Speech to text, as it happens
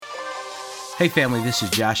Hey family, this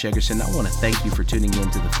is Josh Eggerson. I want to thank you for tuning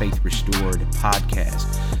in to the Faith Restored podcast.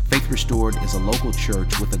 Faith Restored is a local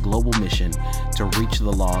church with a global mission to reach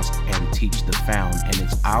the lost and teach the found. And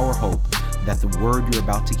it's our hope that the word you're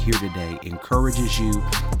about to hear today encourages you,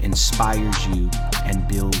 inspires you, and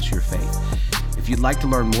builds your faith. If you'd like to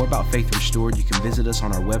learn more about Faith Restored, you can visit us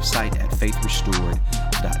on our website at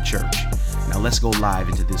faithrestored.church. Now let's go live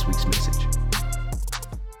into this week's message.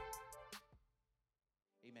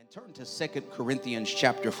 Turn to 2 Corinthians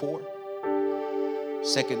chapter 4.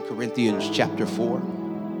 2 Corinthians chapter 4.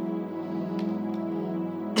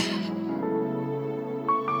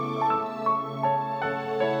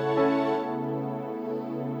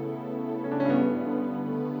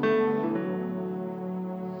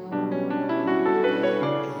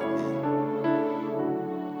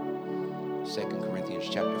 Corinthians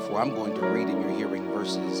chapter 4. I'm going to read in your hearing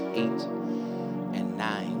verses 8 and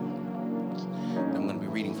 9. I'm going to be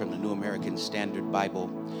reading from the New American Standard Bible.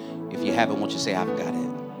 If you have it, won't you say, I've got it?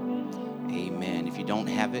 Amen. If you don't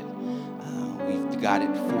have it, we've got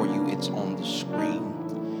it for you. It's on the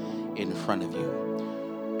screen in front of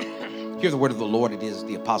you. Hear the word of the Lord. It is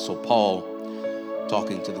the Apostle Paul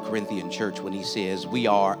talking to the Corinthian church when he says, we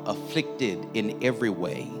are afflicted in every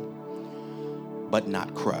way, but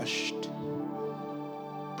not crushed.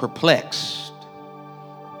 Perplexed,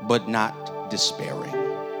 but not despairing.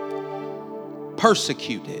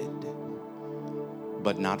 Persecuted,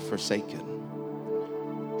 but not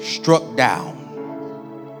forsaken. Struck down,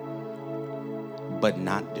 but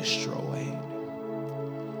not destroyed.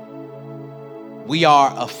 We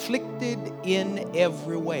are afflicted in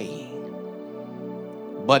every way,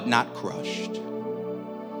 but not crushed.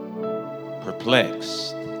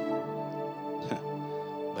 Perplexed,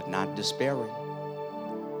 but not despairing.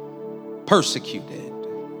 Persecuted,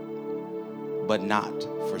 but not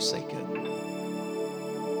forsaken.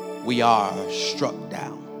 We are struck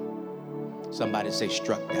down. Somebody say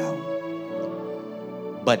struck down,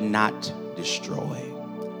 but not destroyed.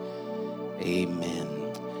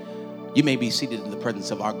 Amen. You may be seated in the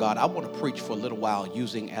presence of our God. I want to preach for a little while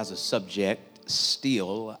using as a subject,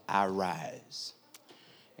 Still I Rise.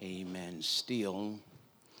 Amen. Still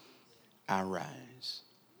I rise.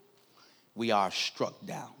 We are struck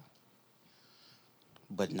down,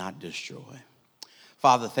 but not destroyed.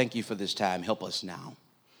 Father, thank you for this time. Help us now.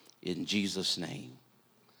 In Jesus' name,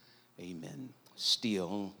 amen.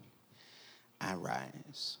 Still I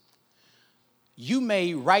rise. You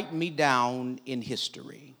may write me down in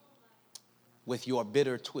history with your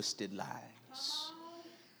bitter, twisted lies.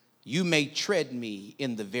 You may tread me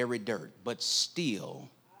in the very dirt, but still,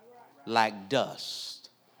 like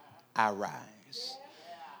dust, I rise.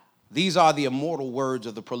 These are the immortal words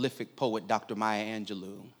of the prolific poet, Dr. Maya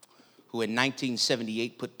Angelou, who in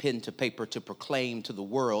 1978 put pen to paper to proclaim to the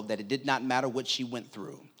world that it did not matter what she went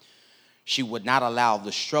through. She would not allow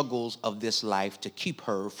the struggles of this life to keep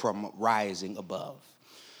her from rising above.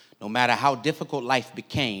 No matter how difficult life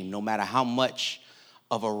became, no matter how much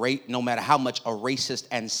a racist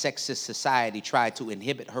and sexist society tried to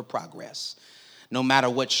inhibit her progress, no matter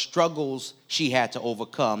what struggles she had to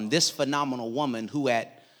overcome, this phenomenal woman who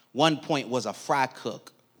at one point was a fry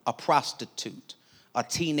cook, a prostitute, a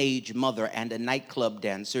teenage mother, and a nightclub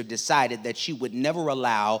dancer, decided that she would never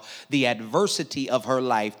allow the adversity of her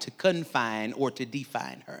life to confine or to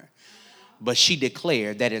define her. But she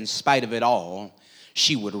declared that in spite of it all,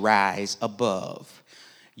 she would rise above.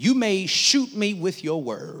 You may shoot me with your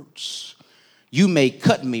words. You may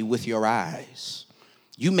cut me with your eyes.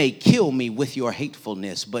 You may kill me with your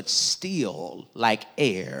hatefulness, but still, like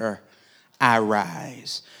air, I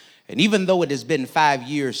rise. And even though it has been 5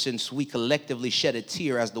 years since we collectively shed a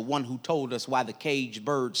tear as the one who told us why the caged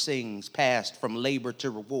bird sings passed from labor to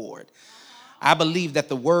reward, I believe that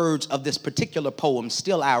the words of this particular poem,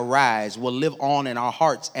 Still I Rise, will live on in our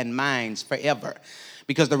hearts and minds forever.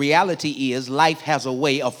 Because the reality is life has a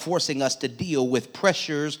way of forcing us to deal with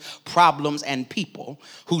pressures, problems, and people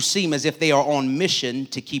who seem as if they are on mission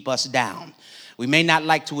to keep us down. We may not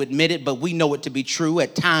like to admit it, but we know it to be true.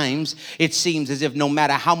 At times, it seems as if no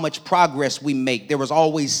matter how much progress we make, there is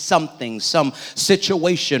always something, some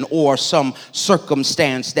situation or some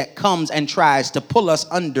circumstance that comes and tries to pull us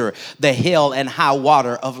under the hell and high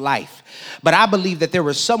water of life. But I believe that there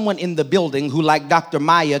is someone in the building who, like Dr.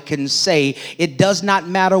 Maya, can say, it does not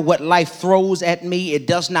matter what life throws at me. It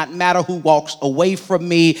does not matter who walks away from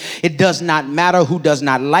me. It does not matter who does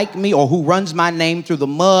not like me or who runs my name through the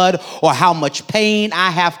mud or how much pain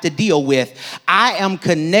I have to deal with. I am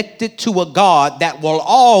connected to a God that will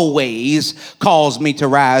always cause me to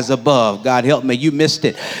rise above. God help me. You missed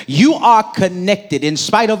it. You are connected in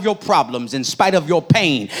spite of your problems, in spite of your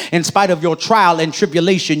pain, in spite of your trial and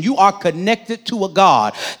tribulation. You are connected to a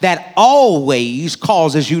God that always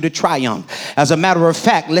causes you to triumph. As a matter of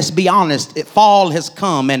fact, let's be honest, fall has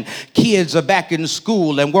come and kids are back in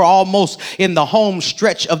school and we're almost in the home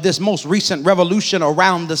stretch of this most recent revolution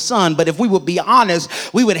around the sun. But if we would be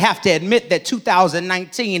honest, we would have to admit that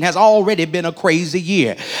 2019 has already been a crazy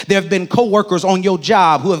year. There have been coworkers on your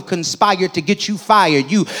job who have conspired to get you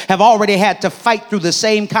fired. You have already had to fight through the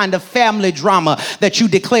same kind of family drama that you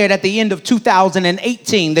declared at the end of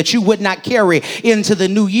 2018 that you would not carry into the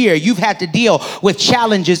new year. You've had to deal with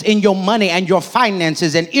challenges in your money and your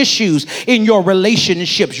finances and issues in your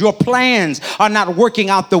relationships. Your plans are not working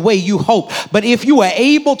out the way you hope. But if you are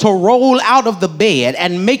able to roll out of the bed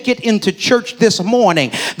and make it into church this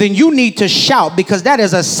morning, then you need to shout, because that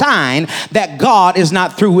is a sign that God is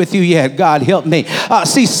not through with you yet. God help me.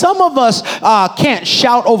 See, some of us can't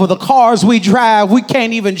shout over the cars we drive. We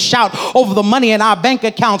can't even shout over the money in our bank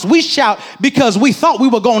accounts. We shout because we thought we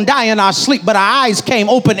were going to die in our sleep, but our eyes came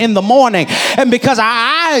open in the morning. And because our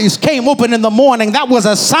eyes came open in the morning, that was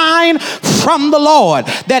a sign from the Lord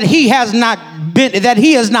that he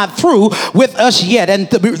is not through with us yet. And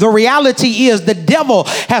the reality is the devil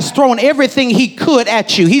has thrown everything he could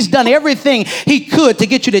at you. He's done everything he could to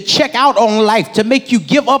get you to check out on life, to make you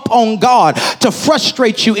give up on God, to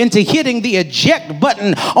frustrate you into hitting the eject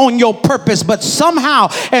button on your purpose. But somehow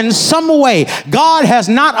and some way, God has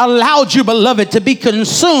not allowed you, beloved, to be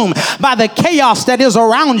consumed by the chaos that is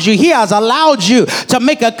around you. He has allowed you to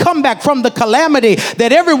make a comeback from the calamity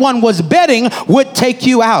that everyone was betting would take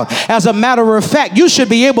you out. As a matter of fact, you should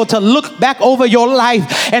be able to look back over your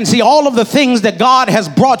life and see all of the things that God has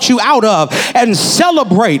brought you out of and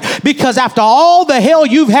celebrate, because after all the hell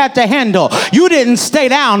you've had to handle, you didn't stay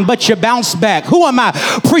down, but you bounced back. Who am I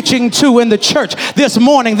preaching to in the church this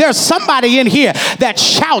morning? There's somebody in here that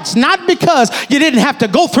shouts, not because you didn't have to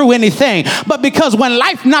go through anything, but because when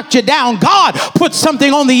life knocked you down, God put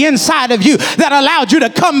something on the inside of you that allowed you to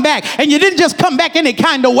come back. And you didn't just come back any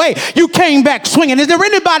kind of way. You came back swinging. Is there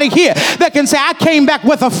anybody here that can say, I came back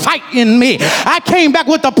with a fight in me? I came back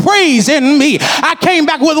with a praise in me. I came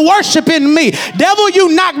back with worship in me. Devil,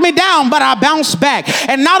 you knocked me down, but I bounced back.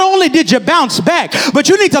 And not only did you bounce back, but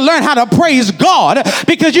you need to learn how to praise God,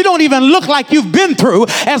 because you don't even look like you've been through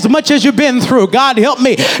as much as you've been through. God help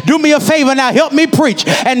me. Do me a favor now. Help me preach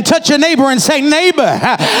and touch your neighbor and say, neighbor,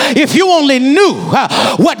 if you only knew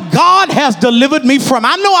what God has delivered me from.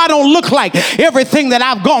 I know I don't look like everything that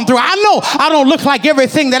I've gone through. I know I don't look like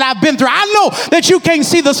everything that I've been through. I know that you can't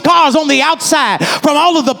see the scars on the outside from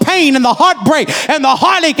all of the pain and the heartbreak and the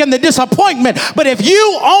heartache and the disappointment. But if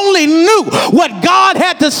you only knew what God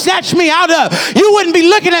had to snatch me out of, you wouldn't be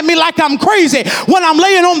looking at me like I'm crazy when I'm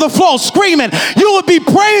laying on the floor screaming. You would be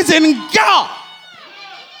praising God.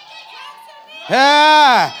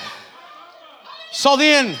 Yeah. So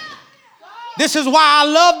then, this is why I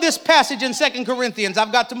love this passage in 2 Corinthians.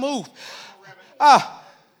 I've got to move.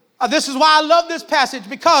 This is why I love this passage,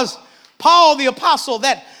 because Paul the apostle,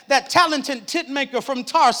 that talented tent maker from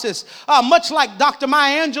Tarsus, much like Dr.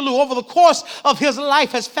 Maya Angelou, over the course of his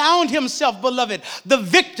life has found himself, beloved, the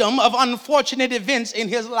victim of unfortunate events in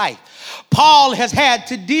his life. Paul has had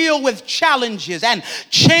to deal with challenges and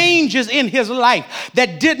changes in his life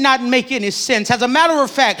that did not make any sense. As a matter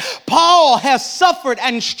of fact, Paul has suffered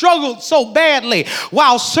and struggled so badly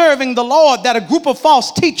while serving the Lord that a group of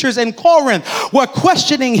false teachers in Corinth were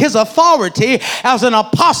questioning his authority as an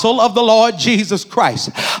apostle of the Lord Jesus Christ.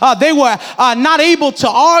 They were not able to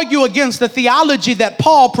argue against the theology that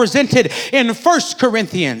Paul presented in 1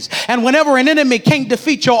 Corinthians. And whenever an enemy can't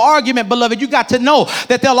defeat your argument, beloved, you got to know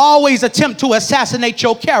that they'll always attempt to assassinate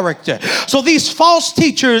your character. So these false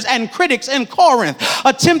teachers and critics in Corinth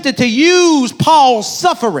attempted to use Paul's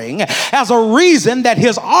suffering as a reason that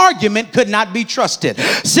his argument could not be trusted,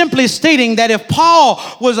 simply stating that if Paul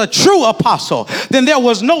was a true apostle, then there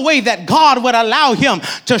was no way that God would allow him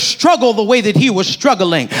to struggle the way that he was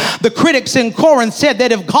struggling. The critics in Corinth said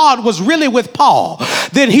that if God was really with Paul,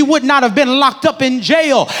 then he would not have been locked up in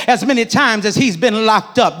jail as many times as he's been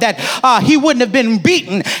locked up, that he wouldn't have been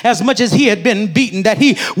beaten as much as he had been beaten, that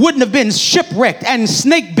he wouldn't have been shipwrecked and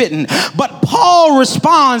snake bitten. But Paul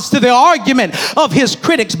responds to the argument of his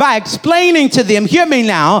critics by explaining to them, hear me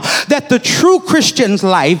now, that the true Christian's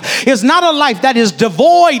life is not a life that is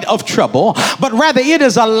devoid of trouble, but rather it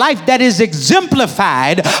is a life that is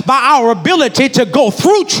exemplified by our ability to go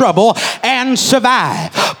through trouble and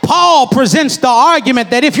survive. Paul presents the argument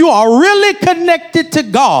that if you are really connected to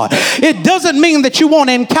God, it doesn't mean that you won't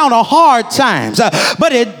encounter hard times,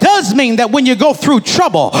 but it does mean that when you go through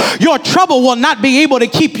trouble, your trouble will not be able to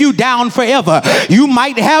keep you down forever. You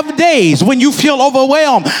might have days when you feel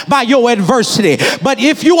overwhelmed by your adversity, but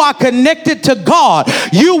if you are connected to God,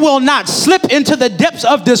 you will not slip into the depths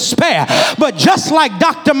of despair, but just like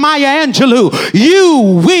Dr. Maya Angelou,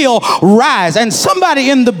 you will rise. And somebody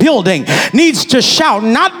in the building needs to shout,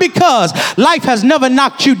 not because life has never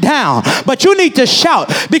knocked you down, but you need to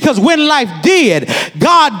shout because when life did,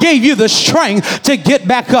 God gave you the strength to get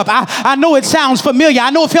back up. I know it sounds familiar. I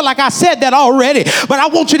know it feels like I said that already, but I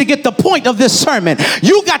want you to get the point of this sermon.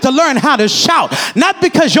 You got to learn how to shout, not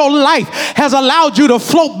because your life has allowed you to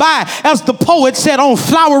float by, as the poet said, on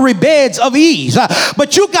flowery beds of ease,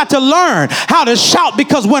 but you got to learn how to shout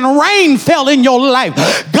because when rain fell in your life,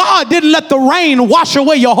 God didn't let the rain wash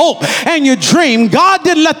away your hope and your dream. God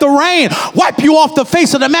didn't let the rain wipe you off the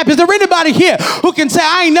face of the map. Is there anybody here who can say,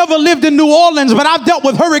 I ain't never lived in New Orleans, but I've dealt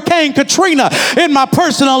with Hurricane Katrina in my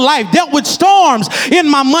personal life, dealt with storms in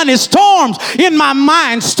my money, storms in my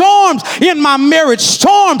mind, storms in my marriage,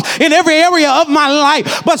 storms in every area of my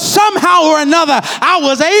life, but somehow or another I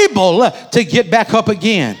was able to get back up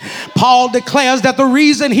again. Paul declares that the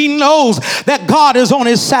reason he knows that God is on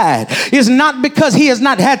his side is not because he has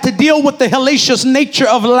not had to deal with the hellacious nature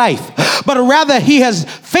of life, but rather he has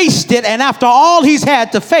faced it, and after all he's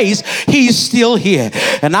had to face, he's still here.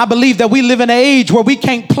 And I believe that we live in an age where we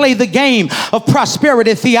can't play the game of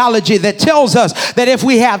prosperity theology that tells us that if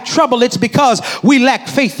we have trouble, it's because we lack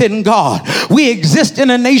faith in God. We exist in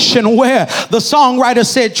a nation where the songwriter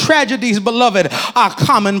said, tragedies, beloved, are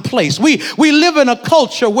commonplace. We live in a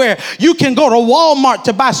culture where you can go to Walmart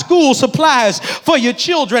to buy school supplies for your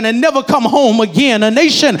children and never come home again. A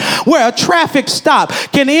nation where a traffic stop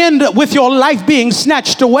can end with your life being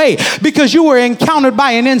snatched away because you were encountered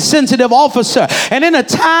by an insensitive officer. And in a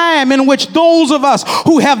time in which those of us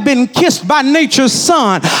who have been kissed by nature's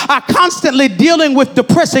sun are constantly dealing with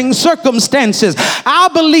depressing circumstances, I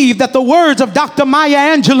believe that the words of Dr.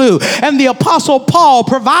 Maya Angelou and the Apostle Paul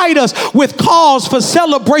provide us with cause for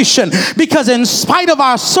celebration, because in spite of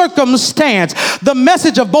our circumstance, the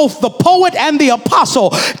message of both the poet and the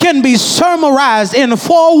apostle can be summarized in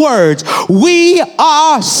 4 words: we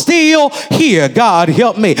are still here. God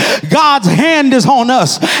help me. God's hand is on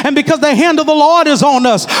us, and because the hand of the Lord is on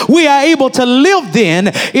us, we are able to live then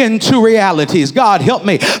in 2 realities. God help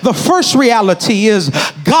me. The first reality is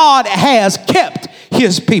God has kept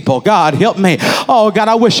his people. God help me. Oh God,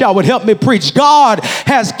 I wish y'all would help me preach. God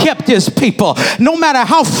has kept his people. No matter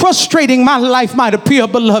how frustrating my life might appear,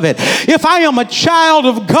 beloved, if I am a child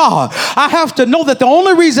of God, I have to know that the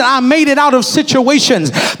only reason I made it out of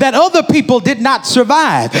situations that other people did not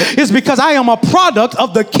survive is because I am a product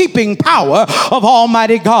of the keeping power of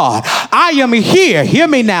Almighty God. I am here, hear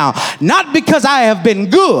me now, not because I have been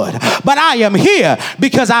good, but I am here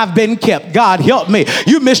because I've been kept. God help me.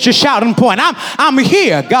 You missed your shouting point. I'm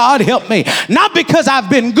here. God help me. Not because I've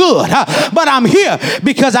been good, but I'm here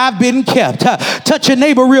because I've been kept. Touch your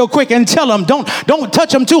neighbor real quick and tell them, don't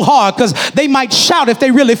touch them too hard, because they might shout if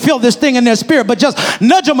they really feel this thing in their spirit, but just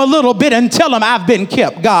nudge them a little bit and tell them I've been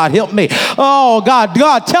kept. God help me. Oh God,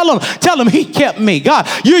 tell them he kept me. God,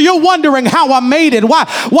 you're wondering how I made it, why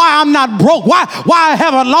I'm not broke, why I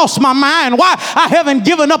haven't lost my mind, why I haven't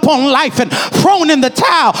given up on life and thrown in the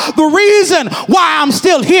towel. The reason why I'm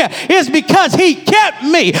still here is because he kept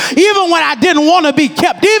me, even when I didn't want to be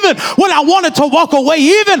kept, even when I wanted to walk away,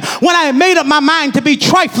 even when I made up my mind to be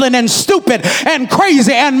trifling and stupid and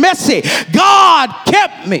crazy and messy. God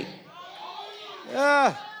kept me.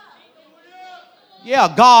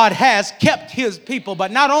 Yeah, God has kept his people,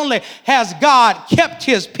 but not only has God kept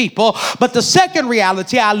his people, but the second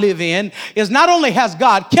reality I live in is not only has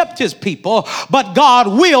God kept his people, but God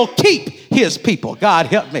will keep his people. God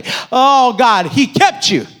help me. Oh, God, he kept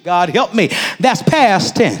you. God help me. That's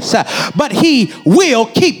past tense. But he will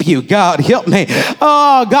keep you. God help me.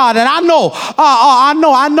 Oh, God. And I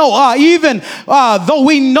know, even though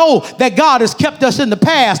we know that God has kept us in the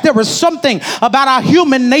past, there is something about our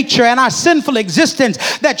human nature and our sinful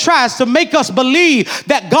existence that tries to make us believe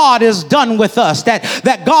that God is done with us,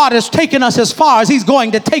 that God has taken us as far as he's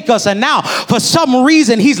going to take us, and now for some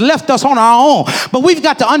reason he's left us on our own. But we've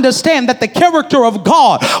got to understand that the character of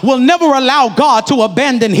God will never allow God to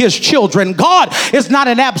abandon his children. God is not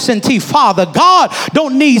an absentee father. God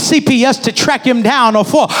don't need CPS to track him down or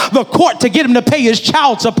for the court to get him to pay his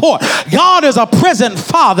child support. God is a present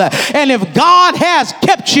father, and if God has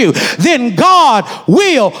kept you, then God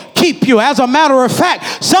will keep you. As a matter of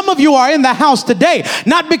fact, some of you are in the house today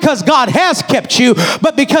not because God has kept you,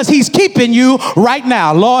 but because he's keeping you right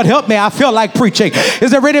now. Lord help me, I feel like preaching.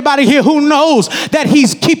 Is there anybody here who knows that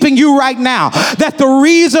he's keeping you right now? That the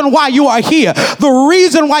reason why you are here, the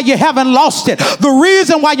reason why you haven't lost it, the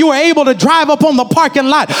reason why you were able to drive up on the parking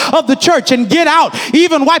lot of the church and get out,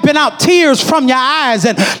 even wiping out tears from your eyes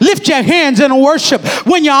and lift your hands in worship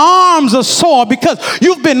when your arms are sore because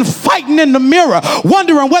you've been fighting in the mirror,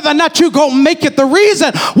 wondering whether or not you're going to make it. The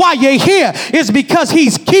reason why you're here is because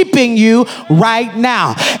he's keeping you right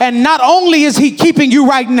now. And not only is he keeping you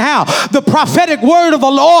right now, the prophetic word of the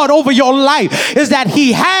Lord over your life is that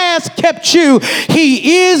he has kept you,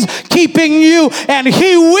 he is keeping you, and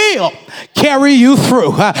he will carry you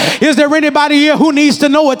through. Is there anybody here who needs to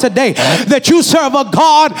know it today that you serve a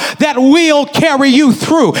God that will carry you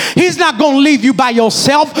through? He's not going to leave you by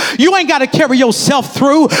yourself. You ain't got to carry yourself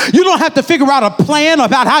through. You don't have to figure out a plan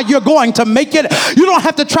about how you're going to make it. You don't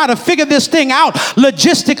have to try to figure this thing out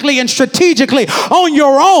logistically and strategically on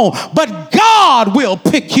your own, but God will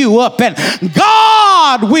pick you up and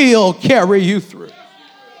God will carry you through.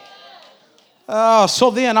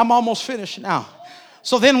 So then, I'm almost finished now.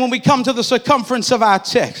 So then when we come to the circumference of our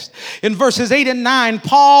text, in verses 8 and 9,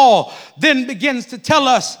 Paul then begins to tell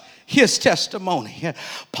us his testimony.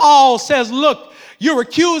 Paul says, look, you're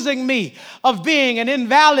accusing me of being an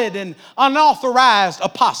invalid and unauthorized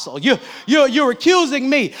apostle. You're accusing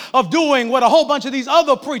me of doing what a whole bunch of these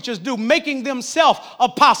other preachers do, making themselves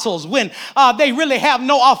apostles when they really have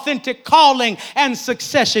no authentic calling and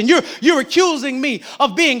succession. You're accusing me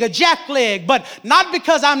of being a jackleg, but not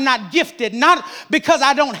because I'm not gifted, not because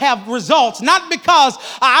I don't have results, not because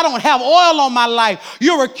I don't have oil on my life.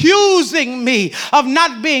 You're accusing me of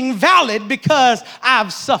not being valid because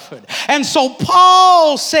I've suffered. And so Paul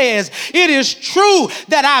says, it is true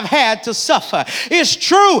that I've had to suffer. It's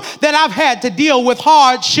true that I've had to deal with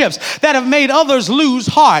hardships that have made others lose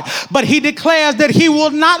heart. But he declares that he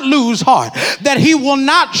will not lose heart, that he will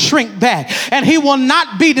not shrink back, and he will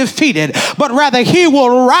not be defeated, but rather he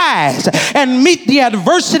will rise and meet the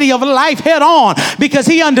adversity of life head on, because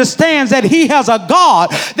he understands that he has a God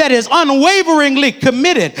that is unwaveringly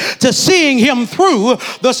committed to seeing him through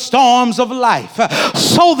the storms of life.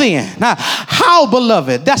 So then, how,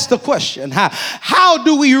 beloved? That's the question. How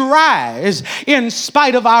do we rise in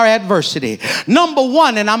spite of our adversity? Number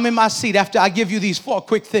one, and I'm in my seat after I give you these 4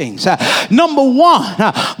 quick things. Number one,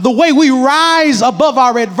 the way we rise above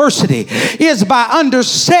our adversity is by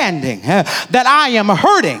understanding that I am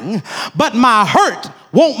hurting, but my hurt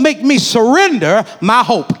won't make me surrender my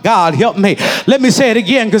hope. God help me. Let me say it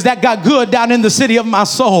again, because that got good down in the city of my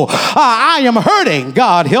soul. I am hurting.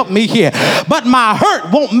 God help me here. But my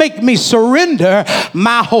hurt won't make me surrender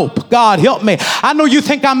my hope. God help me. I know you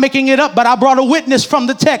think I'm making it up, but I brought a witness from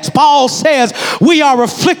the text. Paul says we are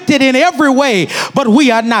afflicted in every way, but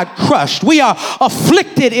we are not crushed. We are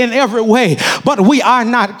afflicted in every way, but we are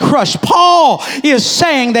not crushed. Paul is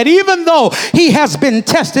saying that even though he has been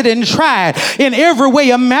tested and tried in every way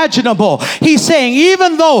imaginable, he's saying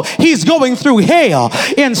even though he's going through hell,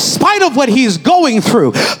 in spite of what he's going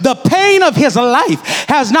through, the pain of his life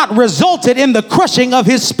has not resulted in the crushing of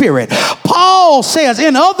his spirit. Paul says,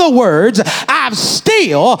 in other words, I've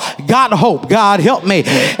still got hope. God help me.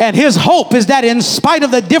 And his hope is that in spite of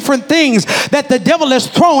the different things that the devil has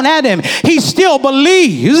thrown at him, he still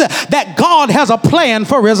believes that God has a plan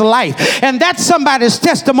for his life. And that's somebody's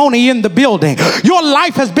testimony in the building. Your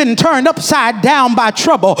life has been turned upside down by my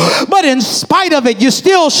trouble. But in spite of it, you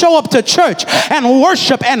still show up to church and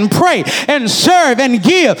worship and pray and serve and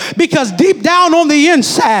give, because deep down on the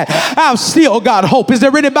inside, I've still got hope. Is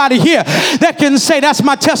there anybody here that can say, that's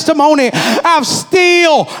my testimony? I've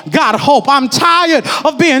still got hope. I'm tired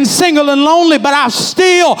of being single and lonely, but I've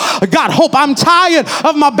still got hope. I'm tired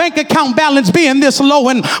of my bank account balance being this low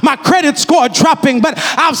and my credit score dropping, but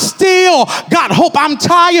I've still got hope. I'm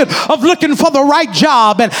tired of looking for the right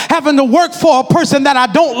job and having to work for a person that I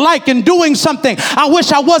don't like and doing something I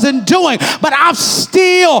wish I wasn't doing, but I've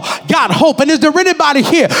still got hope. And is there anybody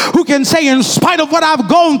here who can say, in spite of what I've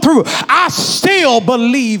gone through, I still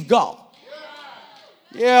believe God?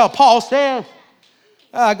 Yeah, Paul says,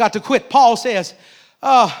 I got to quit. Paul says,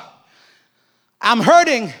 I'm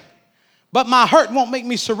hurting, but my hurt won't make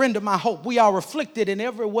me surrender my hope. We are afflicted in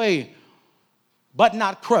every way, but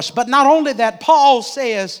not crushed. But not only that, Paul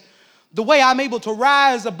says, the way I'm able to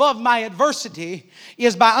rise above my adversity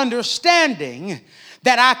is by understanding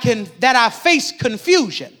that I face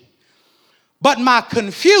confusion, but my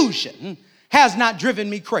confusion has not driven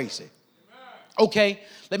me crazy. Okay,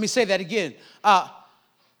 let me say that again. I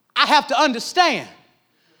have to understand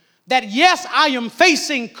that yes, I am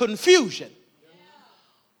facing confusion,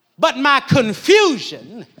 but my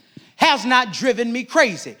confusion has not driven me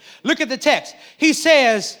crazy. Look at the text. He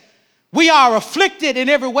says, we are afflicted in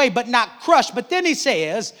every way, but not crushed. But then he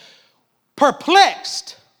says,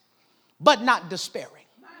 perplexed, but not despairing.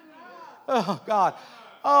 Oh, God.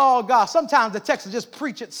 Oh, God. Sometimes the text will just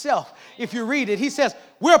preach itself if you read it. He says,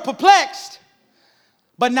 we're perplexed,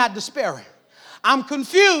 but not despairing. I'm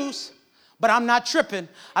confused, but I'm not tripping.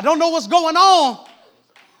 I don't know what's going on,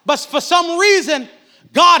 but for some reason,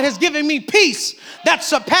 God has given me peace that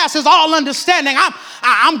surpasses all understanding.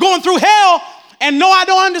 I'm going through hell, and no, I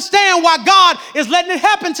don't understand why God is letting it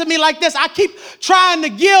happen to me like this. I keep trying to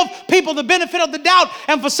give people the benefit of the doubt,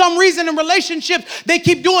 and for some reason in relationships, they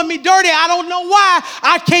keep doing me dirty. I don't know why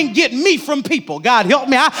I can't get me from people. God help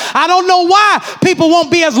me. I don't know why people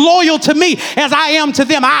won't be as loyal to me as I am to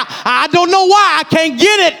them. I don't know why I can't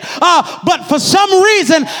get it, but for some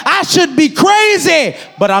reason, I should be crazy,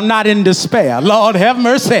 but I'm not in despair. Lord have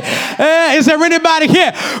mercy. Is there anybody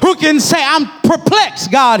here who can say, I'm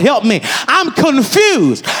perplexed? God help me. I'm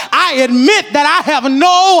confused. I admit that I have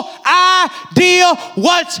no idea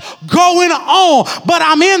what's going on, but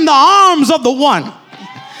I'm in the arms of the one.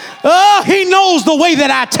 Oh, he knows the way that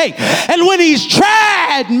I take. And when he's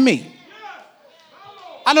tried me,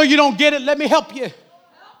 I know you don't get it. Let me help you.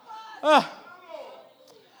 I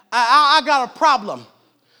got a problem.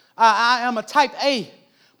 I am a type A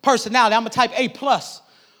personality. I'm a type A plus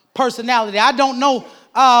personality. I don't know.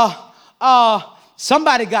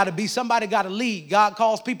 Somebody got to lead. God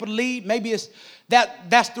calls people to lead. Maybe it's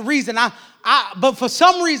that's the reason. But for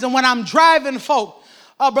some reason, when I'm driving folk,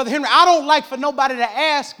 Brother Henry, I don't like for nobody to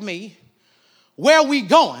ask me where we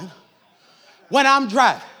going when I'm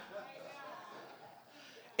driving.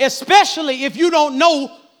 Especially if you don't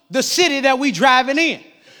know the city that we driving in.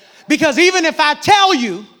 Because even if I tell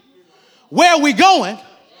you where we going,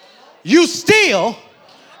 you still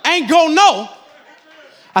ain't gonna know.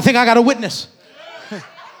 I think I got a witness.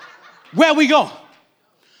 Where we go.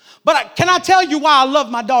 But can I tell you why I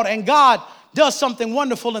love my daughter? And God does something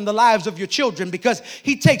wonderful in the lives of your children, because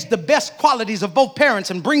he takes the best qualities of both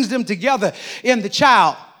parents and brings them together in the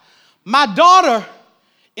child. My daughter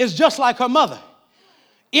is just like her mother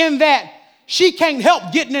in that she can't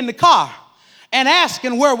help getting in the car and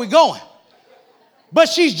asking where we're going. But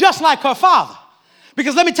she's just like her father,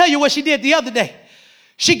 because let me tell you what she did the other day.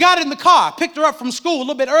 She got in the car, picked her up from school a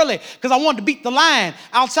little bit early because I wanted to beat the line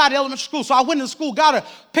outside the elementary school. So I went to school, got her,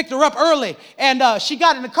 picked her up early, and she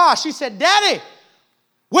got in the car. She said, Daddy,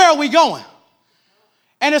 where are we going?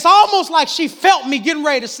 And it's almost like she felt me getting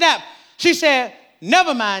ready to snap. She said,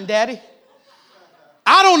 never mind, Daddy.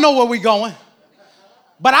 I don't know where we're going,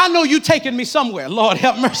 but I know you taking me somewhere. Lord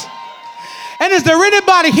have mercy. And is there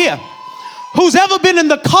anybody here who's ever been in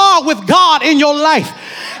the car with God in your life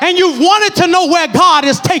and you've wanted to know where God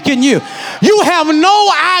is taking you? You have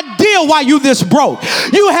no idea why you this broke.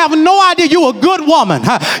 You have no idea you a good woman.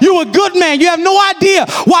 You a good man. You have no idea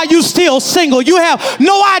why you still single. You have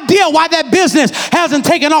no idea why that business hasn't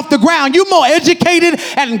taken off the ground. You're more educated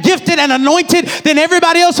and gifted and anointed than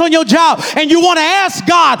everybody else on your job. And you want to ask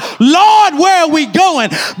God, Lord, where are we going?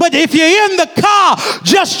 But if you're in the car,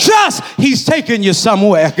 just trust he's taking you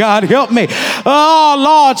somewhere. God help me. Oh,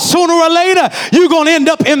 Lord, sooner or later, you're going to end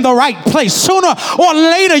up in the right place. Sooner or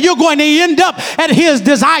later, you're going to end up at his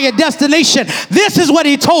desired destination. This is what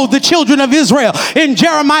he told the children of Israel in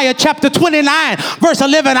Jeremiah chapter 29, verse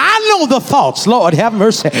 11. I know the thoughts, Lord have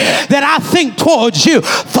mercy, that I think towards you,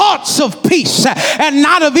 thoughts of peace and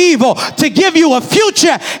not of evil, to give you a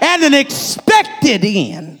future and an expected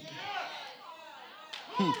end.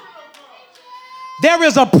 There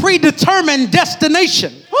is a predetermined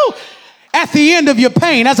destination at the end of your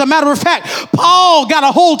pain. As a matter of fact, Paul got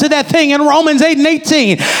a hold to that thing in Romans 8 and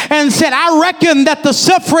 18 and said, I reckon that the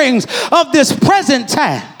sufferings of this present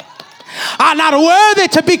time are not worthy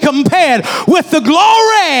to be compared with the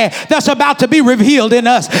glory that's about to be revealed in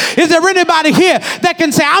us. Is there anybody here that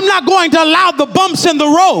can say, I'm not going to allow the bumps in the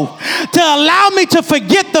road to allow me to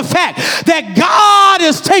forget the fact that God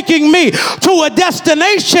is taking me to a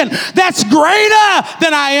destination that's greater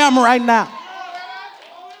than I am right now?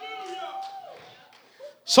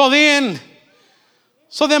 So then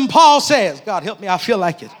Paul says, God help me, I feel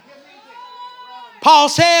like it. Paul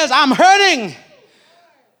says, I'm hurting,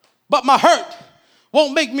 but my hurt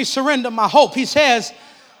won't make me surrender my hope. He says,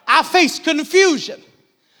 I face confusion,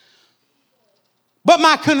 but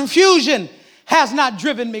my confusion has not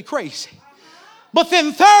driven me crazy. But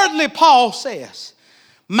then thirdly, Paul says,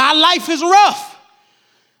 my life is rough,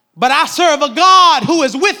 but I serve a God who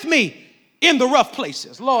is with me in the rough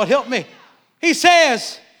places. Lord, help me. He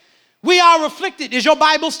says, we are afflicted. Is your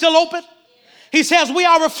Bible still open? He says, we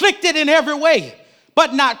are afflicted in every way,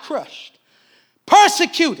 but not crushed.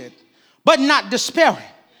 Persecuted, but not despairing.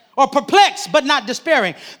 Or perplexed, but not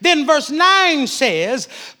despairing. Then verse 9 says,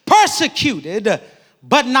 persecuted,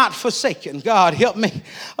 but not forsaken. God help me.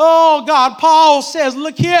 Oh God, Paul says,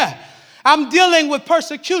 look here, I'm dealing with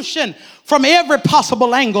persecution from every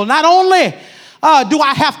possible angle. Not only do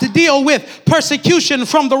I have to deal with persecution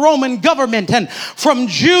from the Roman government and from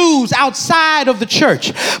Jews outside of the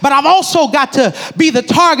church, but I've also got to be the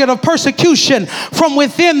target of persecution from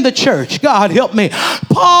within the church. God help me.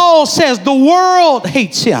 Paul says the world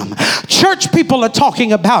hates him. Church people are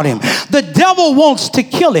talking about him. The devil wants to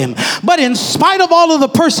kill him. But in spite of all of the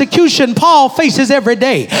persecution Paul faces every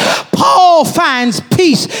day, Paul finds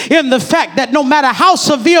peace in the fact that no matter how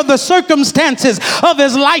severe the circumstances of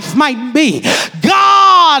his life might be,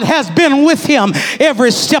 God has been with him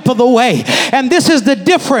every step of the way. And this is the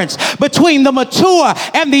difference between the mature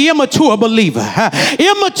and the immature believer.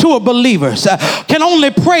 Immature believers can only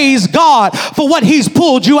praise God for what he's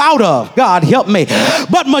pulled you out of. God help me.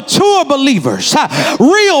 But mature believers,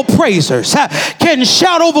 real praisers, can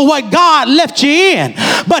shout over what God left you in,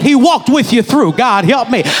 but he walked with you through. God help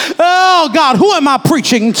me. Oh God, who am I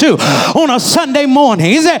preaching to on a Sunday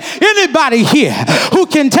morning? Is there anybody here who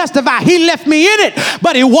can testify he left me in it,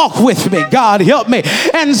 but he walked with me? God help me.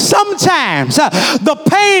 And sometimes the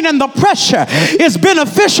pain and the pressure is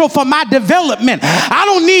beneficial for my development. I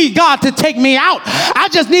don't need God to take me out. I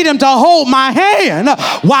just need him to hold my hand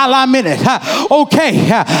while I'm in it. Okay,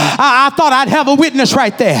 I thought I'd have a witness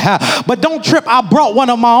right there, but don't trip, I brought one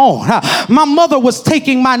of my own. My mother was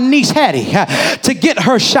taking my niece Hattie to get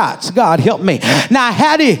her shots. God help me. Now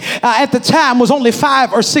Hattie at the time was only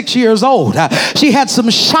 5 or 6 years old. She had some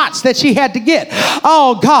shots that she had to get.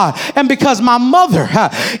 Oh God. And because my mother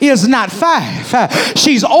is not 5,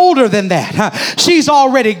 she's older than that. She's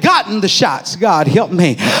already gotten the shots. God help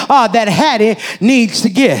me. That Hattie needs to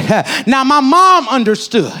get. Now my mom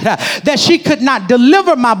understood that she could not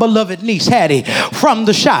deliver my beloved niece Hattie from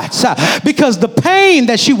the shots because the pain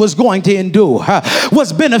that she was going to endure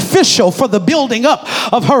was beneficial for the building up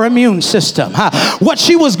of her immune system. What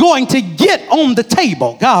she was going to get on the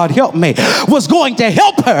table, God help me, was going to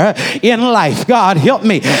help her in life. God help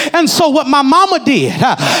me. And so what my mama did,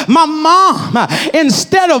 my mom,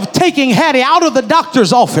 instead of taking Hattie out of the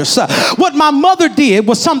doctor's office, what my mother did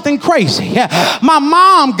was something crazy. My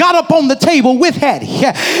mom got up on the table with Hattie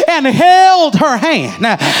and held her hand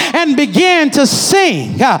and began to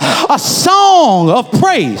sing a song of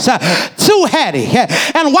praise to Hattie.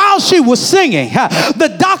 And while she was singing,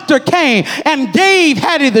 the doctor came and gave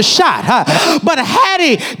Hattie the shot. But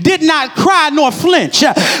Hattie did not cry nor flinch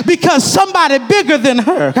because somebody bigger than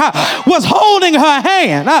her was holding her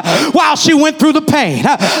hand while she went through the pain.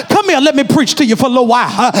 Come here, let me preach to you for a little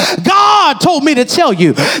while. God told me to tell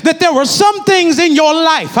you that there were some things in your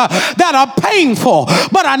life that are painful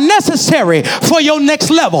but are necessary for your next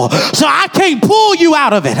level. So I can't pull you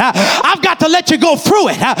out of it. I've got to let you go through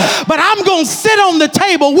it. But I I'm going to sit on the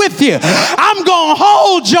table with you. I'm going to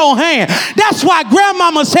hold your hand. That's why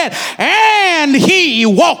grandmama said, and he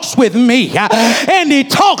walks with me, and he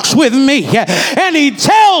talks with me, and he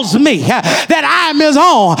tells me that I'm his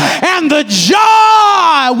own, and the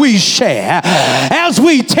joy we share as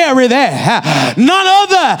we tarry there, none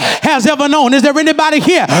other has ever known. Is there anybody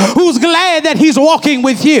here who's glad that he's walking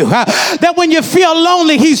with you? That when you feel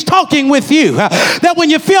lonely, he's talking with you. That when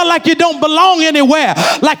you feel like you don't belong anywhere,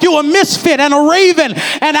 like you're a misfit and a raven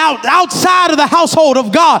and outside of the household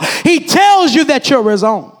of God, he tells you that you're his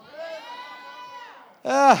own.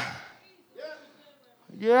 Yeah.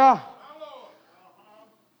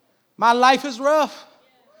 My life is rough,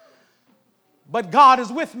 but God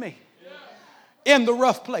is with me in the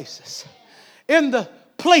rough places, in the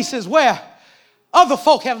places where other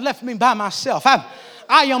folk have left me by myself.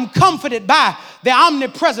 I am comforted by the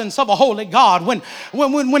omnipresence of a holy God.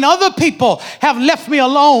 When other people have left me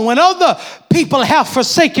alone, when other people have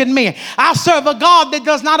forsaken me, I serve a God that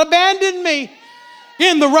does not abandon me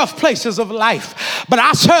in the rough places of life. But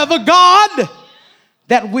I serve a God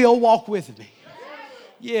that will walk with me.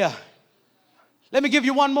 Yeah. Let me give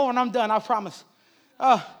you one more and I'm done, I promise.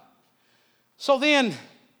 So then,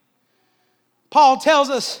 Paul tells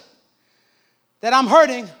us that I'm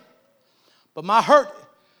hurting, but my hurt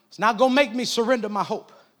is not going to make me surrender my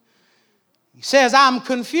hope. He says, I'm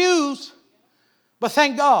confused, but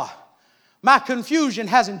thank God, my confusion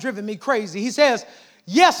hasn't driven me crazy. He says,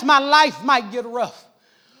 yes, my life might get rough,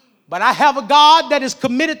 but I have a God that is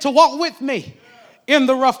committed to walk with me in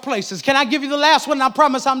the rough places. Can I give you the last one? I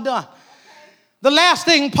promise I'm done. The last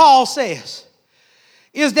thing Paul says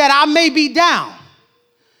is that I may be down,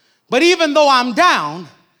 but even though I'm down,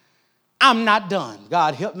 I'm not done.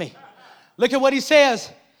 God help me. Look at what he says,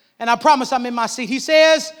 and I promise I'm in my seat. He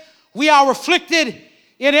says, we are afflicted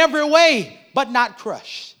in every way, but not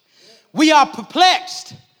crushed. We are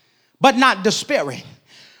perplexed, but not despairing.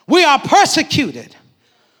 We are persecuted,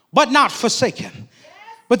 but not forsaken.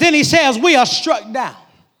 But then he says, we are struck down.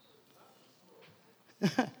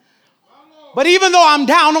 But even though I'm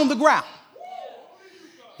down on the ground,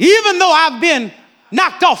 even though I've been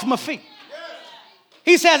knocked off my feet,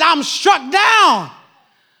 he says, I'm struck down,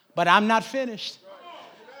 but I'm not finished.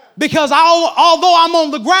 Because although I'm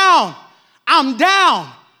on the ground, I'm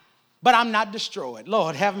down, but I'm not destroyed.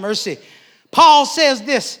 Lord, have mercy. Paul says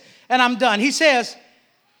this, and I'm done. He says,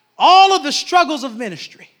 all of the struggles of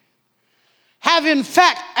ministry have in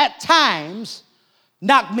fact at times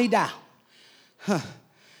knocked me down.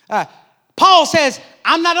 Paul says,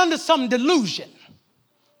 I'm not under some delusion.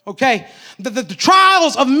 Okay? The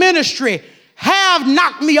trials of ministry have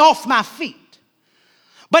knocked me off my feet.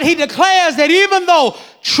 But he declares that even though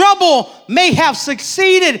trouble may have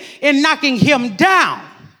succeeded in knocking him down,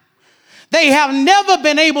 they have never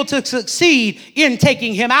been able to succeed in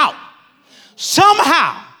taking him out.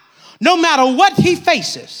 Somehow, no matter what he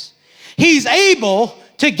faces, he's able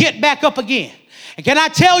to get back up again. And can I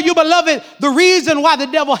tell you, beloved, the reason why the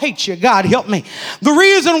devil hates you, God help me, the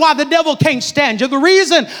reason why the devil can't stand you, the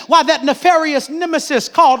reason why that nefarious nemesis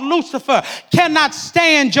called Lucifer cannot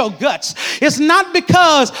stand your guts, it's not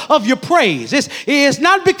because of your praise. It's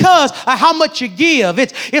not because of how much you give.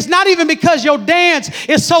 It's not even because your dance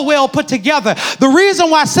is so well put together. The reason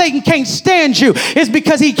why Satan can't stand you is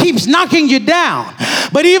because he keeps knocking you down.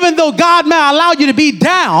 But even though God may allow you to be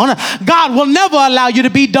down, God will never allow you to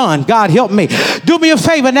be done. God help me. Do me a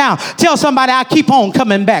favor now. Tell somebody, I keep on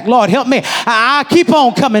coming back. Lord, help me. I keep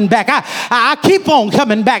on coming back. I keep on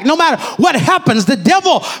coming back. No matter what happens, the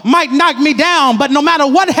devil might knock me down, but no matter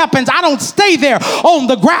what happens, I don't stay there on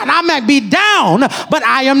the ground. I might be down, but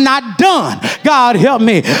I am not done. God, help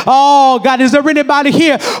me. Oh, God, is there anybody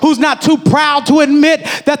here who's not too proud to admit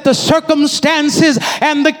that the circumstances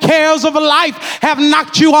and the cares of life have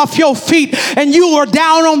knocked you off your feet and you were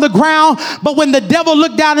down on the ground, but when the devil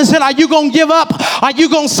looked down and said, are you going to give up? Are you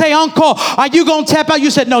going to say, uncle, are you going to tap out? You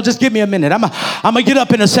said, no, just give me a minute. I'm going to get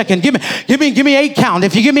up in a second. Give me 8 count.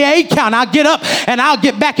 If you give me 8 count, I'll get up and I'll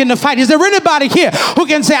get back in the fight. Is there anybody here who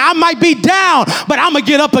can say, I might be down, but I'm going to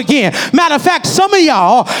get up again? Matter of fact, some of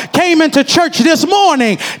y'all came into church this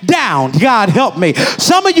morning down. God help me.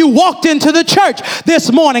 Some of you walked into the church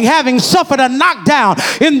this morning having suffered a knockdown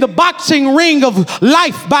in the boxing ring of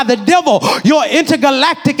life by the devil, your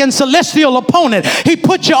intergalactic and celestial opponent. He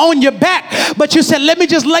put you on your back, but you said, let me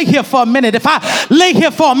just lay here for a minute. If I lay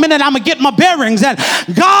here for a minute, I'm going to get my bearings and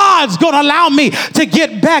God's going to allow me to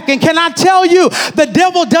get back. And can I tell you, the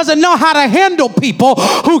devil doesn't know how to handle people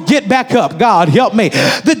who get back up. God help me.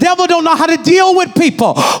 The devil don't know how to deal with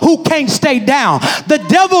people who can't stay down. The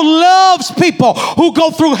devil loves people who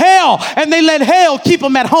go through hell and they let hell keep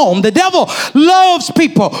them at home. The devil loves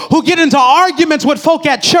people who get into arguments with folk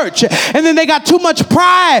at church and then they got too much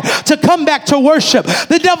pride to come back to worship.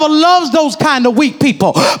 The devil loves those kind of weak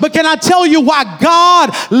people. But can I tell you why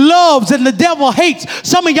God loves and the devil hates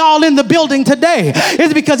some of y'all in the building today?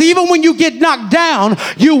 It's because even when you get knocked down,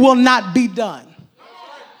 you will not be done.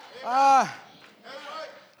 I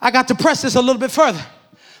got to press this a little bit further.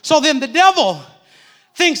 So then the devil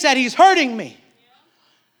thinks that he's hurting me.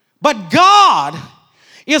 But God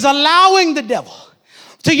is allowing the devil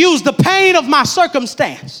to use the pain of my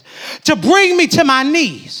circumstance to bring me to my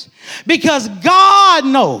knees, because God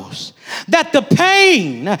knows that the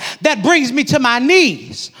pain that brings me to my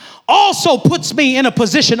knees also puts me in a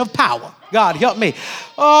position of power. God help me.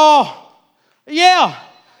 Oh, yeah.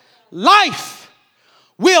 Life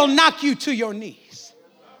will knock you to your knees.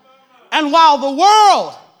 And while the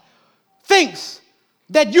world thinks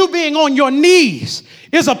that you being on your knees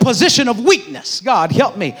is a position of weakness, God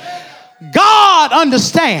help me, God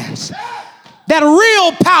understands that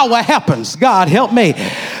real power happens, God help me,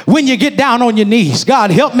 when you get down on your knees. God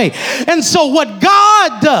help me. And so what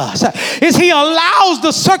God does is he allows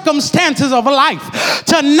the circumstances of life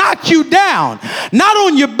to knock you down, not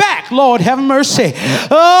on your back, Lord have mercy,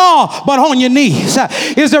 but on your knees.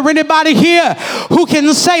 Is there anybody here who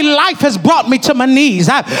can say, life has brought me to my knees?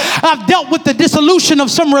 I've dealt with the dissolution of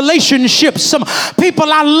some relationships. Some people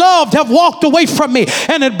I loved have walked away from me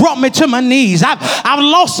and it brought me to my knees. I've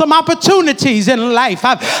lost some opportunities in life.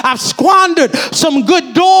 I've squandered some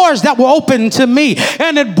good doors that were open to me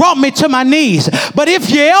and it brought me to my knees. But if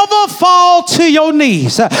you ever fall to your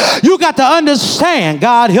knees, you got to understand,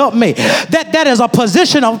 God help me, that is a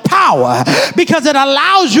position of power, because it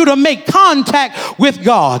allows you to make contact with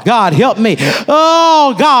God. God help me.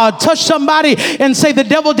 Oh God, touch somebody and say, the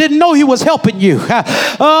devil didn't know he was helping you.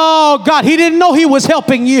 Oh God, he didn't know he was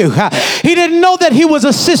helping you. He didn't know that he was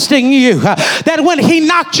assisting you. That when he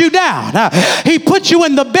knocked you down, he put you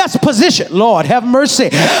in the best position, Lord have mercy,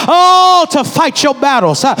 to fight your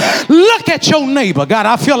battles. Look at your neighbor. God,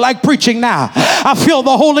 I feel like preaching now. I feel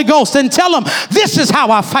the Holy Ghost, and tell them, this is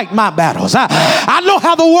how I fight my battles. I know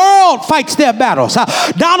how the world fights their battles.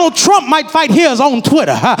 Donald Trump might fight his on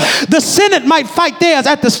Twitter. The Senate might fight theirs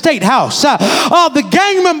at the State House. The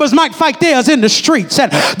gang members might fight theirs in the streets.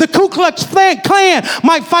 And the Ku Klux Klan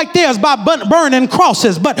might fight theirs by burning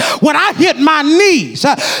crosses. But when I hit my knees,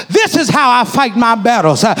 this is how I fight my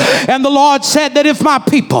battles. And the Lord said that if my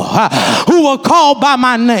people who are called by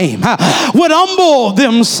my name would humble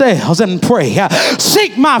themselves and pray,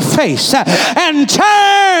 seek my face and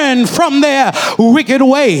turn from their wicked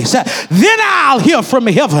ways, then I'll hear from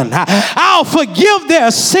heaven. I'll forgive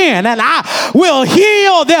their sin and I will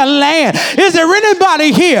heal their land. Is there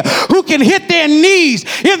anybody here who can hit their knees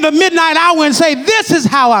in the midnight hour and say, this is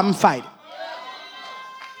how I'm fighting?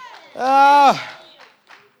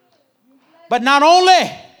 But not only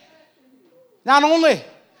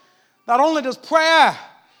does prayer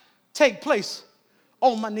take place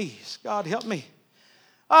on my knees, God help me,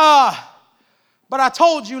 but I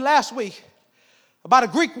told you last week about a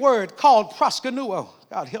Greek word called proskunuo,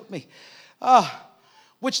 God help me,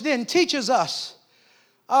 which then teaches us,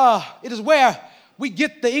 it is where we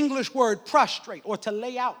get the English word prostrate or to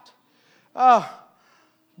lay out.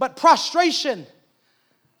 But prostration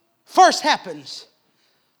first happens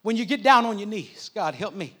when you get down on your knees. God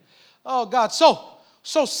help me. Oh God.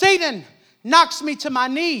 So Satan knocks me to my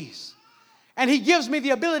knees and he gives me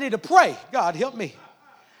the ability to pray. God help me.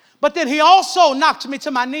 But then he also knocks me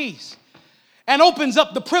to my knees and opens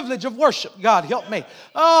up the privilege of worship. God help me.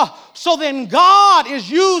 So then God is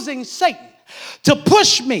using Satan to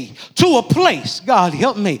push me to a place, God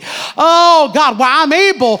help me, oh God, where I'm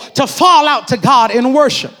able to fall out to God in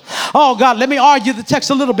worship. Oh God, let me argue the text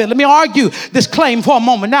a little bit. Let me argue this claim for a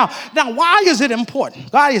moment. Now, why is it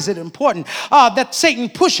important? Why is it important that Satan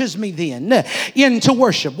pushes me then into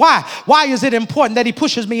worship? Why is it important that he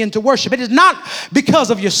pushes me into worship? It is not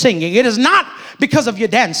because of your singing. It is not because of your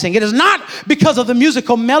dancing. It is not because of the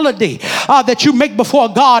musical melody that you make before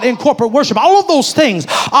God in corporate worship. All of those things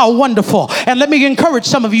are wonderful. And let me encourage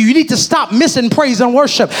some of you, you need to stop missing praise and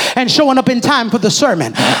worship and showing up in time for the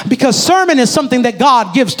sermon, because sermon is something that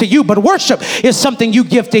God gives to you. you, but worship is something you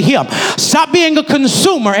give to him. Stop being a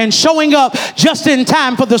consumer and showing up just in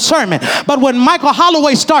time for the sermon. But when Michael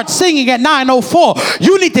Holloway starts singing at 9:04,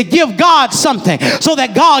 you need to give God something so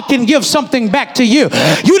that God can give something back to you.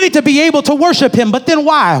 You need to be able to worship him. But then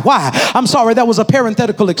why? I'm sorry, that was a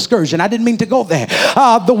parenthetical excursion. I didn't mean to go there.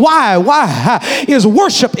 The why is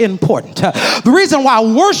worship important? The reason why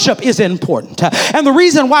worship is important and the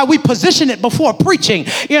reason why we position it before preaching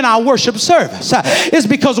in our worship service is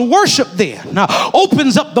because worship then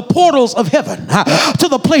opens up the portals of heaven to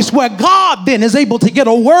the place where God then is able to get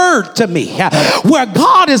a word to me, where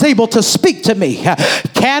God is able to speak to me.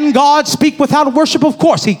 Can God speak without worship? Of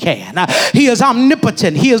course he can. He is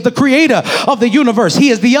omnipotent. He is the creator of the universe. He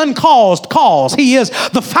is the uncaused cause. He is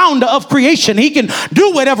the founder of creation. He can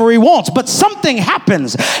do whatever he wants, but something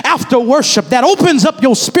happens after worship that opens up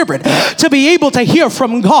your spirit to be able to hear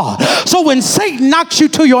from God. So when Satan knocks you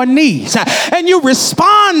to your knees and you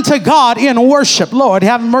respond to God in worship, Lord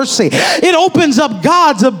have mercy, it opens up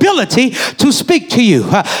God's ability to speak to you.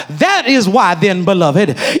 That is why then,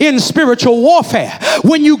 beloved, in spiritual warfare,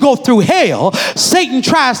 when you go through hell, Satan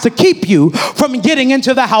tries to keep you from getting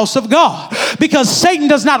into the house of God, because Satan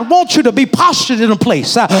does not want you to be postured in a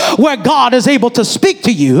place where God is able to speak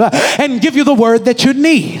to you and give you the word that you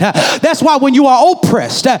need. That's why when you are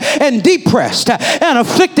oppressed and depressed and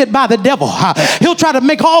afflicted by the devil, he'll try to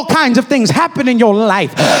make all kinds of things happen in your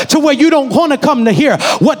life to where you don't want to come to hear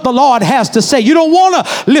what the Lord has to say. You don't want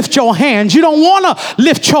to lift your hands. You don't want to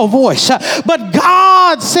lift your voice. But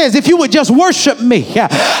God says, if you would just worship me,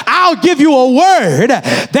 I'll give you a word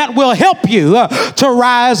that will help you to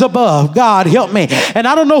rise above. God help me. And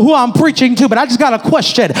I don't know who I'm preaching to, but I just got a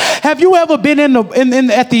question. Have you ever been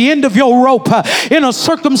at the end of your rope in a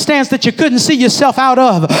circumstance that you couldn't see yourself out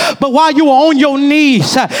of, but while you were on your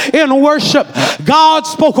knees in worship, God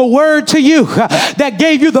spoke a word to you that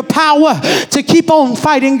gave you the power to keep on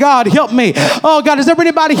fighting? God help me. Oh God, is there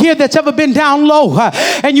anybody here that's ever been down low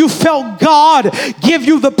and you felt God give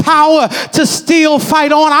you the power to still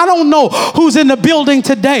fight on? I don't know who's in the building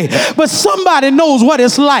today, but somebody knows what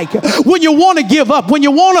it's like when you want to give up, when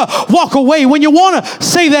you want to walk away, when you want to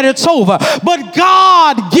say that it's over, but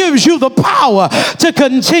God gives you the power to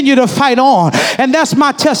continue to fight on. And that's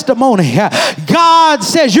my testimony. God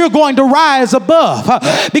says you're going to rise above,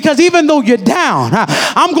 because even though you're down,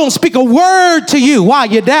 I'm going to speak a word to you while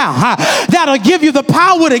you're down that'll give you the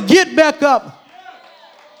power to get back up.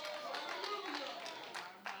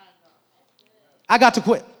 I got to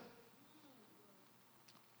quit.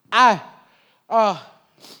 I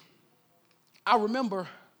remember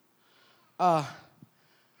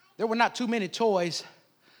there were not too many toys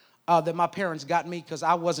that my parents got me, because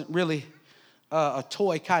I wasn't really a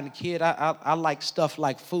toy kind of kid. I like stuff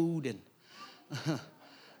like food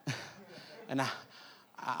and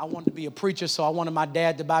I wanted to be a preacher, so I wanted my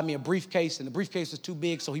dad to buy me a briefcase, and the briefcase was too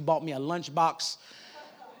big, so he bought me a lunchbox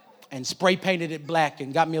and spray painted it black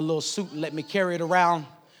and got me a little suit and let me carry it around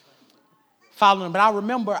following him. But I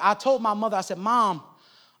remember I told my mother, I said, Mom,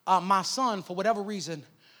 my son, for whatever reason,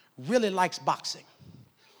 really likes boxing.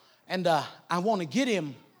 And I want to get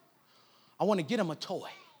him a toy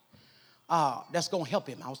that's going to help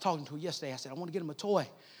him. I was talking to him yesterday. I said, I want to get him a toy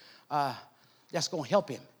that's going to help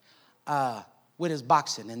him with his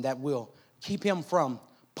boxing, and that will keep him from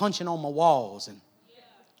punching on my walls and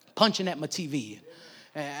punching at my TV.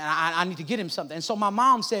 And I need to get him something. And so my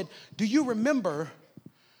mom said, do you remember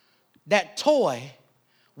that toy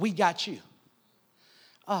we got you?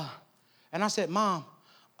 And I said, Mom,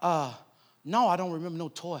 no, I don't remember no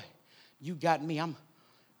toy you got me.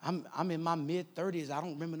 I'm in my mid-30s. I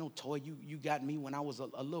don't remember no toy you got me when I was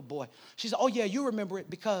a little boy. She said, oh, yeah, you remember it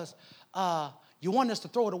because you wanted us to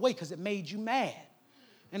throw it away because it made you mad.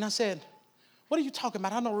 And I said, what are you talking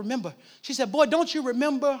about? I don't remember. She said, boy, don't you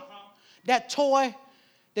remember that toy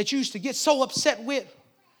that you used to get so upset with?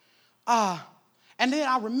 And then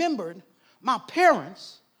I remembered my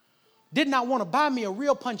parents did not want to buy me a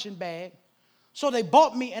real punching bag, so they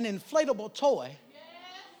bought me an inflatable toy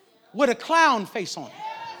with a clown face on it.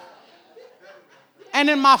 And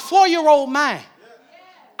in my 4-year-old mind,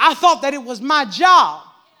 I thought that it was my job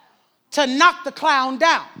to knock the clown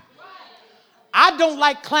down. I don't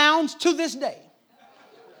like clowns to this day,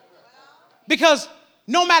 because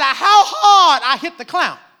no matter how hard I hit the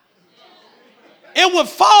clown, it would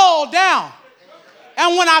fall down.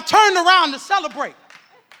 And when I turned around to celebrate,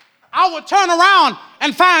 I would turn around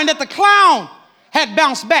and find that the clown had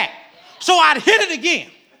bounced back. So I'd hit it again.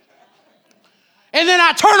 And then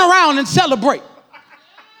I'd turn around and celebrate.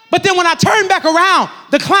 But then when I turned back around,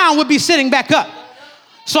 the clown would be sitting back up.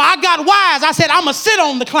 So I got wise. I said, I'm going to sit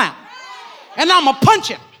on the clown and I'm going to punch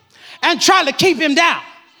him and tried to keep him down.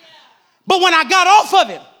 But when I got off of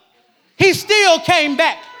him, he still came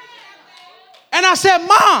back. And I said,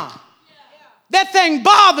 Mom, that thing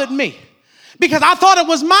bothered me because I thought it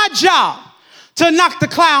was my job to knock the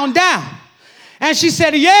clown down. And she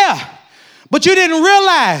said, yeah, but you didn't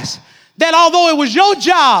realize that although it was your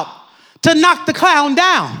job to knock the clown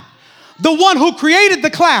down, the one who created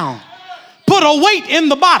the clown put a weight in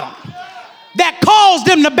the bottom that caused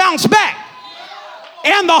him to bounce back.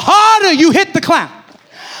 And the harder you hit the clown,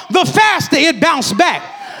 the faster it bounced back.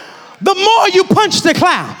 The more you punch the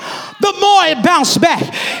clown, the more it bounced back.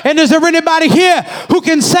 And is there anybody here who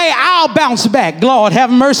can say, I'll bounce back? Lord, have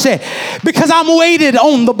mercy, because I'm weighted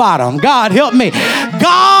on the bottom. God, help me.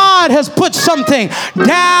 God has put something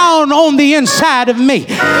down on the inside of me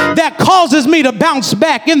that causes me to bounce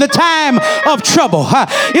back in the time of trouble.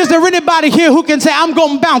 Is there anybody here who can say, I'm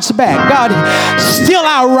going to bounce back? God, still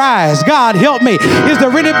I'll rise. God, help me. Is there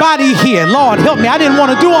anybody here? Lord, help me. I didn't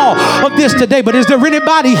want to do all of this today, but is there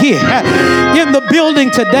anybody here in the building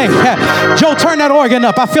today? Joe, turn that organ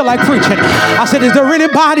up. I feel like preaching. I said, is there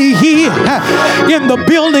anybody here in the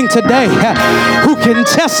building today who can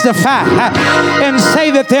testify and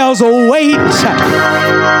say that there's a weight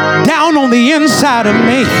down on the inside of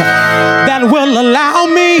me that will allow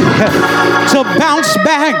me to bounce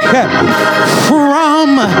back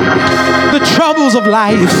from the troubles of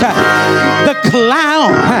life? The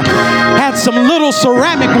clown had some little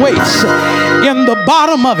ceramic weights in the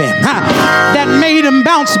bottom of him that made him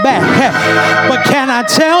bounce back. But can I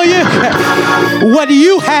tell you what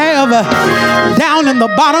you have down in the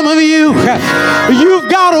bottom of you? You've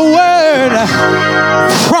got a word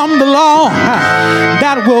from the Lord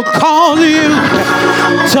that will cause you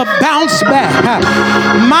to bounce back.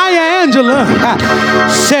 Maya Angelou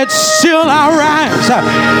said, still I rise.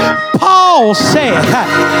 Paul said,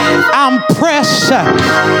 I'm pressed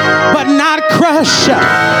but not crushed,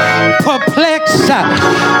 perplexed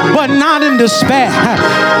but not in despair,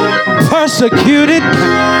 persecuted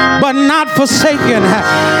but not forsaken.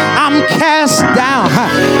 I'm cast down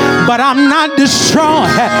but I'm not destroyed.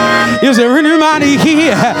 Is there anybody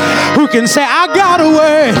here who can say, I got a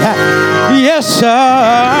word, yes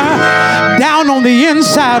sir, down on the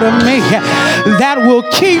inside of me that will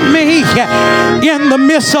keep me in the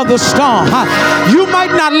midst of the storm? You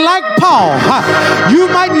might not like Paul, you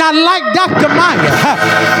might not like Dr. Meyer,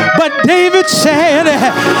 but David said,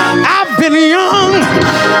 I've been young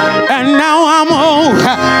and now I'm old,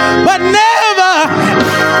 but never,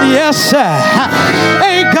 yes sir,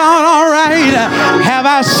 ain't God all right? Have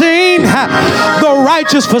I seen the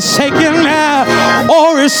righteous forsaken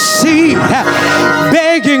or his seed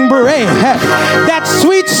begging bread? That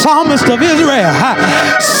sweet psalmist of Israel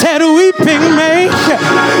said, weeping may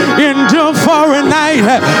endure for a night,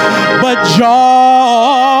 but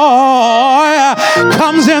joy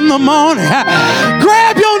comes in the morning.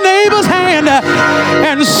 Grab your neighbor's hand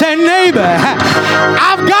and say, neighbor,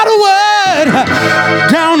 I've got a word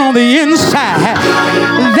down on the inside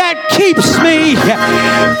that keeps me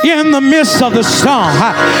in the midst of the storm.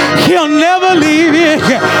 He'll never leave you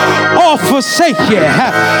or forsake you.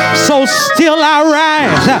 So still I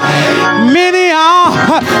rise. Many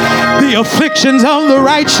are the afflictions of the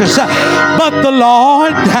righteous, but the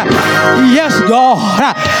Lord, yes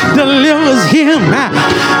God, delivers him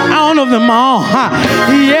out of them all.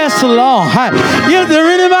 Yes Lord. Is there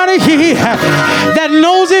anybody here that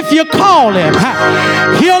knows if you call him,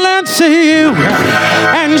 he'll answer you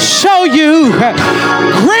and show you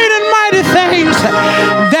great and mighty things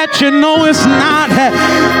that you know it's not?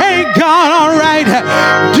 Ain't God all right?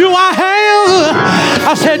 Do I have?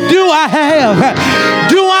 I said, do I have?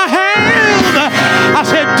 Do I have? I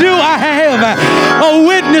said, do I have a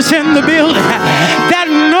witness in the building that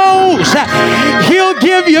knows he'll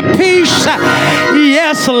give you peace?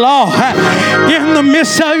 Yes, Lord, in the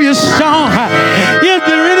midst of your storm. Is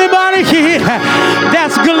there anybody here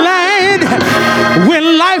that's glad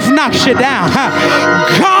when life knocks you down?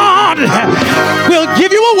 God will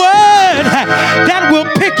give you a word that will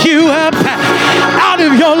pick you up out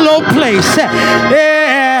of your low place.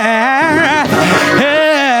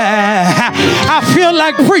 I feel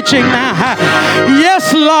like preaching now.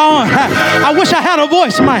 Yes, Lord. I wish I had a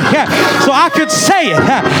voice mic so I could say it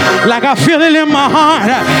like I feel it in my heart.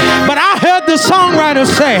 But I heard the songwriter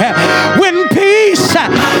say, when peace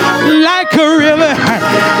like a river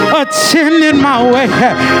attended my way,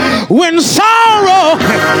 when sorrow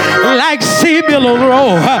like sea billows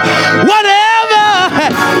roll, whatever,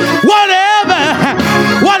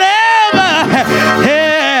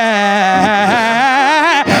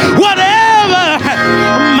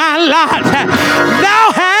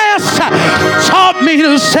 me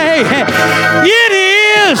to say, it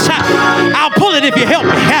is. I'll pull it if you help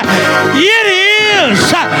me. It is.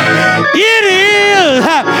 It is.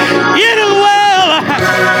 It is well.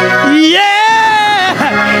 Yeah.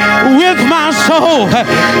 With my soul.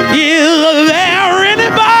 Is there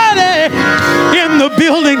anybody in the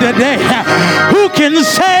building today who can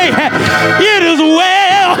say, it is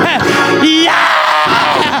well? Yeah.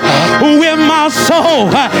 With my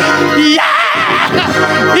soul. Yeah.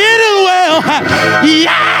 It is well.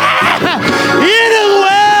 Yeah. It is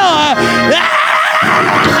well.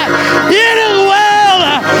 It is well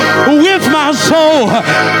with my soul.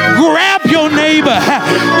 Grab your neighbor.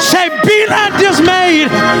 Say, be not dismayed,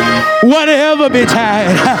 whatever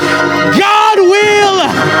betide. God will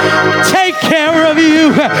take care of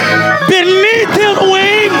you beneath his